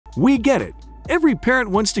We get it. Every parent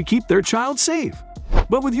wants to keep their child safe.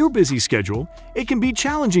 But with your busy schedule, it can be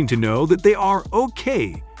challenging to know that they are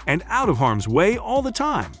okay and out of harm's way all the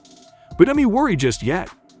time. But don't be worried just yet.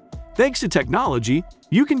 Thanks to technology,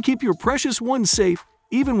 you can keep your precious ones safe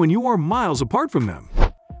even when you are miles apart from them.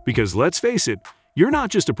 Because let's face it, you're not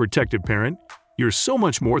just a protective parent, you're so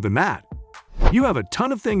much more than that. You have a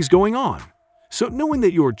ton of things going on, so knowing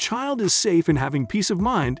that your child is safe and having peace of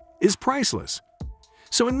mind is priceless.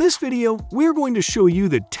 So in this video, we're going to show you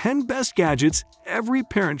the 10 best gadgets every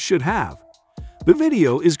parent should have. The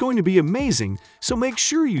video is going to be amazing, so make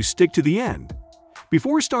sure you stick to the end.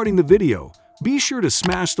 Before starting the video, be sure to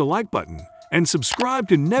smash the like button and subscribe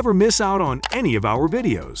to never miss out on any of our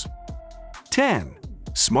videos. 10.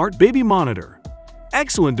 Smart Baby Monitor.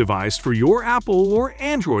 Excellent device for your Apple or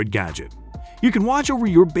Android gadget. You can watch over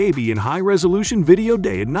your baby in high-resolution video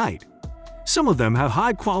day and night. Some of them have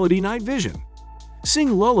high-quality night vision.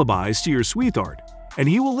 Sing lullabies to your sweetheart, and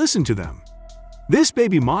he will listen to them. This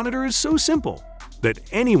baby monitor is so simple that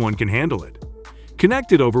anyone can handle it.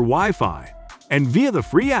 Connect it over Wi-Fi, and via the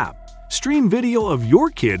free app, stream video of your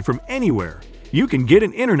kid from anywhere. You can get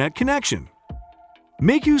an internet connection.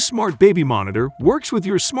 MakeU Smart Baby Monitor works with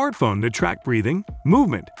your smartphone to track breathing,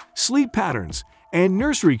 movement, sleep patterns, and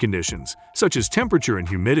nursery conditions such as temperature and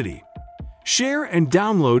humidity. Share and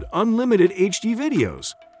download unlimited HD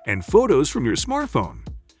videos and photos from your smartphone.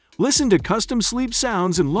 Listen to custom sleep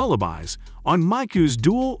sounds and lullabies on MakeU's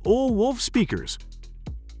dual Wolf speakers.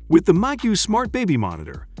 With the MakeU Smart Baby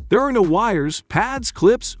Monitor, there are no wires, pads,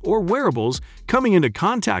 clips, or wearables coming into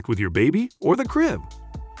contact with your baby or the crib.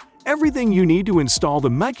 Everything you need to install the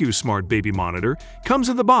MakeU Smart Baby Monitor comes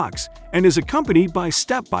in the box and is accompanied by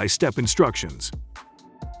step-by-step instructions.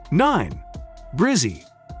 9. Breezy,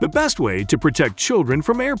 the best way to protect children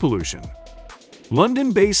from air pollution.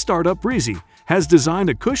 London-based startup Breezy has designed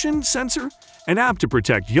a cushion, sensor, and app to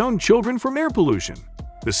protect young children from air pollution.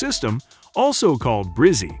 The system, also called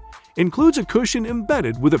Breezy, includes a cushion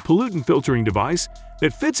embedded with a pollutant filtering device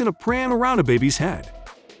that fits in a pram around a baby's head.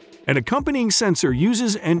 An accompanying sensor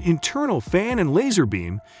uses an internal fan and laser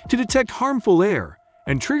beam to detect harmful air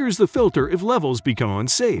and triggers the filter if levels become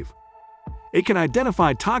unsafe. It can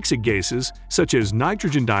identify toxic gases such as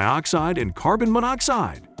nitrogen dioxide and carbon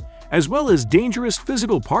monoxide, as well as dangerous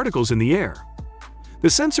physical particles in the air. The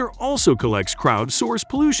sensor also collects crowd-sourced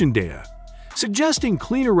pollution data, suggesting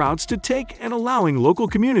cleaner routes to take and allowing local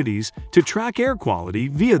communities to track air quality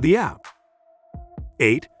via the app.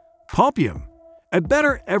 8. Popium, a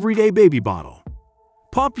better everyday baby bottle.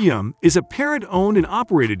 Popium is a parent-owned and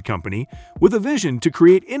operated company with a vision to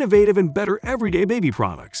create innovative and better everyday baby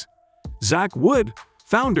products. Zach Wood,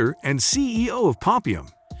 founder and CEO of Popium,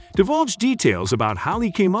 divulged details about how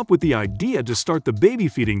he came up with the idea to start the baby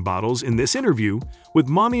feeding bottles in this interview with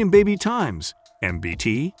Mommy and Baby Times,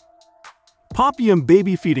 MBT. Popium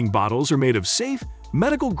baby feeding bottles are made of safe,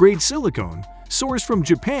 medical-grade silicone sourced from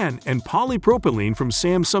Japan and polypropylene from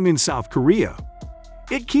Samsung in South Korea.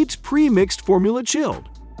 It keeps pre-mixed formula chilled,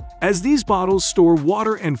 as these bottles store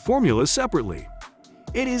water and formula separately.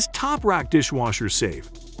 It is top-rack dishwasher safe,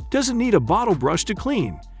 doesn't need a bottle brush to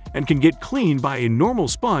clean, and can get cleaned by a normal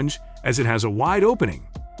sponge as it has a wide opening.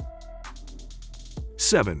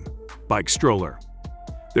 7. Bike Stroller.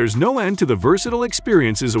 There's no end to the versatile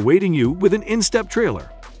experiences awaiting you with an InStep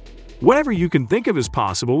trailer. Whatever you can think of is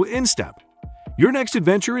possible with InStep. Your next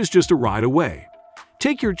adventure is just a ride away.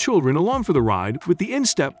 Take your children along for the ride with the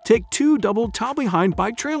InStep Take 2 Double Tow-Behind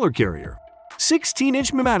Bike Trailer Carrier.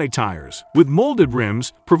 16-inch pneumatic tires with molded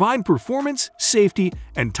rims provide performance, safety,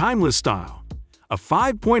 and timeless style. A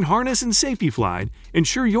 5-point harness and safety flag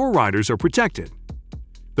ensure your riders are protected.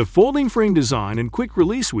 The folding frame design and quick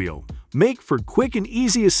release wheel make for quick and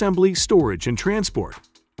easy assembly, storage, and transport.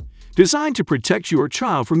 Designed to protect your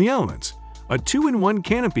child from the elements, a 2-in-1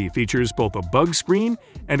 canopy features both a bug screen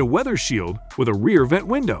and a weather shield with a rear vent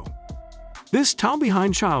window. This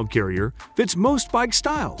tow-behind child carrier fits most bike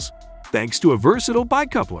styles, thanks to a versatile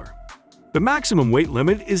bike coupler. The maximum weight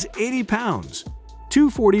limit is 80 pounds,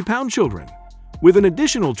 240-pound children, with an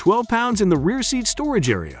additional 12 pounds in the rear seat storage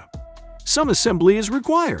area. Some assembly is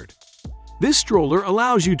required. This stroller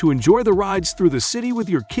allows you to enjoy the rides through the city with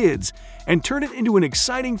your kids and turn it into an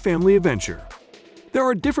exciting family adventure. There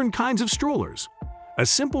are different kinds of strollers. A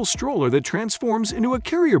simple stroller that transforms into a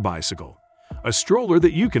carrier bicycle. A stroller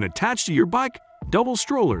that you can attach to your bike, double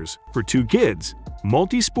strollers for 2 kids,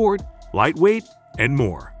 multi-sport, lightweight, and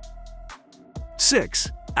more. 6.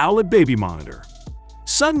 Owlet Baby Monitor.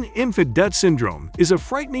 Sudden infant death syndrome is a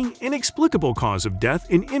frightening, inexplicable cause of death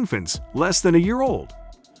in infants less than a year old.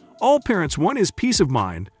 All parents want is peace of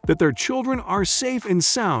mind that their children are safe and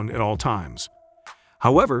sound at all times.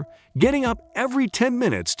 However, getting up every 10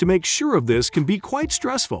 minutes to make sure of this can be quite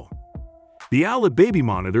stressful. The Owlet Baby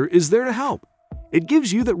Monitor is there to help. It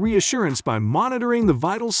gives you that reassurance by monitoring the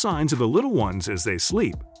vital signs of the little ones as they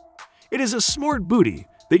sleep. It is a smart bootie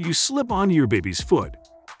that you slip onto your baby's foot.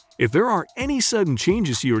 If there are any sudden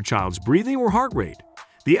changes to your child's breathing or heart rate,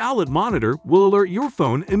 the Owlet Monitor will alert your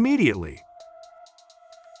phone immediately.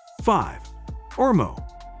 5. Ormo,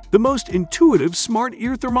 the most intuitive smart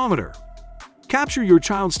ear thermometer. Capture your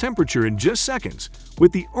child's temperature in just seconds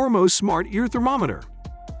with the Ormo Smart Ear Thermometer.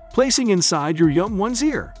 Placing inside your young one's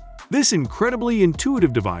ear, this incredibly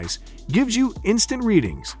intuitive device gives you instant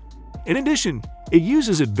readings. In addition, it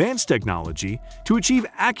uses advanced technology to achieve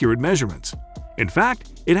accurate measurements. In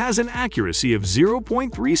fact, it has an accuracy of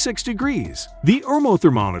 0.36 degrees. The Ormo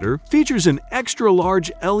thermometer features an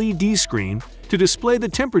extra-large LED screen to display the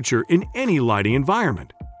temperature in any lighting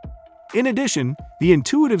environment. In addition, the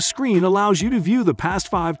intuitive screen allows you to view the past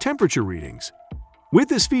 5 temperature readings. With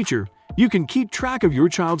this feature, you can keep track of your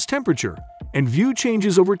child's temperature and view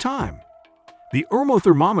changes over time. The Ormo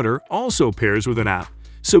thermometer also pairs with an app,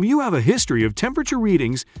 so you have a history of temperature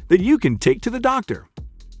readings that you can take to the doctor.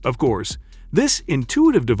 Of course, this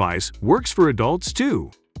intuitive device works for adults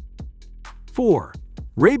too. 4.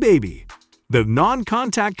 Ray Baby, the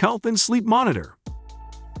non-contact health and sleep monitor.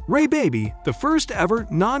 Ray Baby, the first ever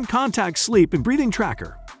non-contact sleep and breathing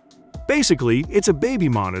tracker. Basically, it's a baby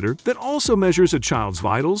monitor that also measures a child's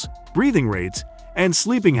vitals, breathing rates, and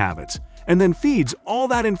sleeping habits, and then feeds all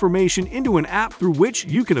that information into an app through which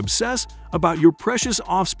you can obsess about your precious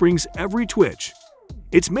offspring's every twitch.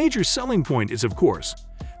 Its major selling point is, of course,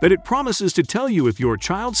 that it promises to tell you if your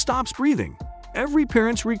child stops breathing, every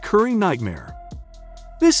parent's recurring nightmare.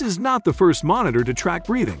 This is not the first monitor to track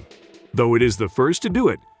breathing, though it is the first to do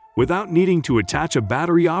it without needing to attach a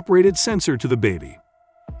battery-operated sensor to the baby.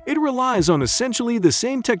 It relies on essentially the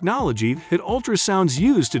same technology that ultrasounds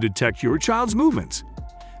use to detect your child's movements.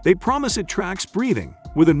 They promise it tracks breathing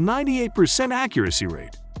with a 98% accuracy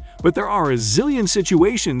rate, but there are a zillion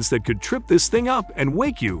situations that could trip this thing up and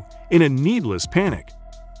wake you in a needless panic.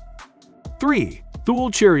 3. Thule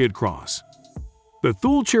Chariot Cross. The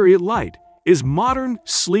Thule Chariot Lite is modern,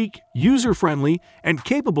 sleek, user-friendly, and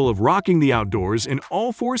capable of rocking the outdoors in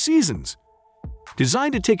all 4 seasons.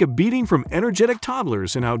 Designed to take a beating from energetic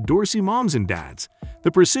toddlers and outdoorsy moms and dads, the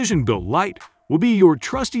precision-built Lite will be your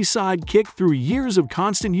trusty sidekick through years of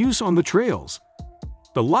constant use on the trails.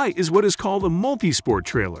 The Lite is what is called a multi-sport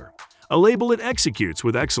trailer, a label it executes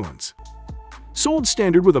with excellence. Sold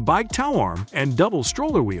standard with a bike tow arm and double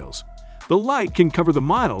stroller wheels, the Lite can cover the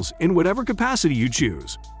miles in whatever capacity you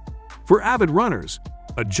choose. For avid runners,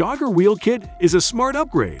 a jogger wheel kit is a smart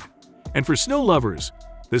upgrade, and for snow lovers,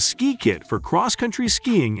 the ski kit for cross-country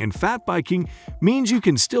skiing and fat biking means you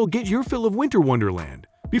can still get your fill of winter wonderland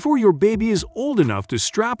before your baby is old enough to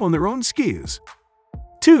strap on their own skis.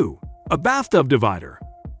 2. A bathtub divider.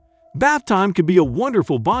 Bath time can be a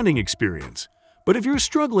wonderful bonding experience, but if you're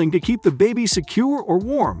struggling to keep the baby secure or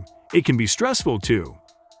warm, it can be stressful too.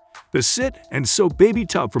 The Sit and Soak Baby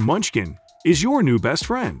Tub from Munchkin is your new best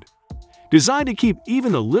friend. Designed to keep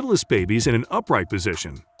even the littlest babies in an upright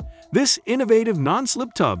position, this innovative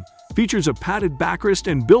non-slip tub features a padded backrest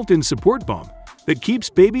and built-in support bump that keeps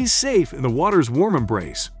babies safe in the water's warm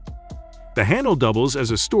embrace. The handle doubles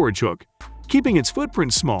as a storage hook, keeping its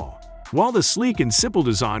footprint small, while the sleek and simple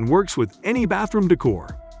design works with any bathroom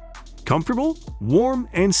decor. Comfortable, warm,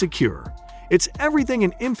 and secure, it's everything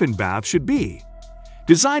an infant bath should be.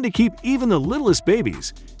 Designed to keep even the littlest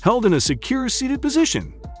babies held in a secure seated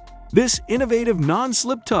position, this innovative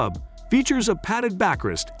non-slip tub features a padded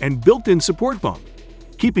backrest and built-in support bump,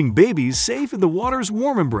 keeping babies safe in the water's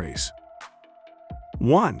warm embrace.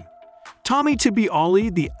 1. Tommy Tippy Ollie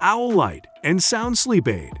the Owl Light and Sound Sleep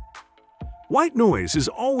Aid. White noise is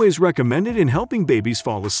always recommended in helping babies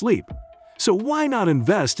fall asleep, so why not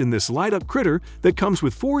invest in this light-up critter that comes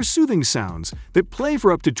with 4 soothing sounds that play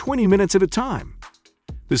for up to 20 minutes at a time.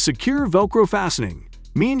 The secure Velcro fastening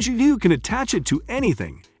means you can attach it to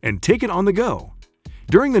anything and take it on the go.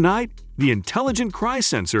 During the night, the intelligent cry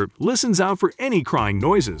sensor listens out for any crying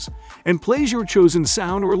noises and plays your chosen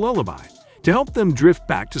sound or lullaby to help them drift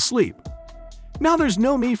back to sleep. Now there's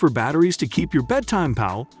no need for batteries to keep your bedtime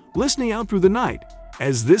pal listening out through the night,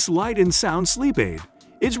 as this light and sound sleep aid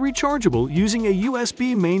is rechargeable using a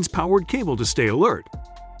USB mains-powered cable to stay alert.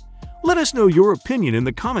 Let us know your opinion in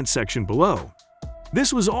the comment section below.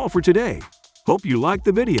 This was all for today. Hope you liked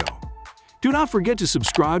the video. Do not forget to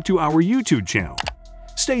subscribe to our YouTube channel.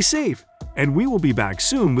 Stay safe, and we will be back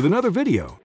soon with another video.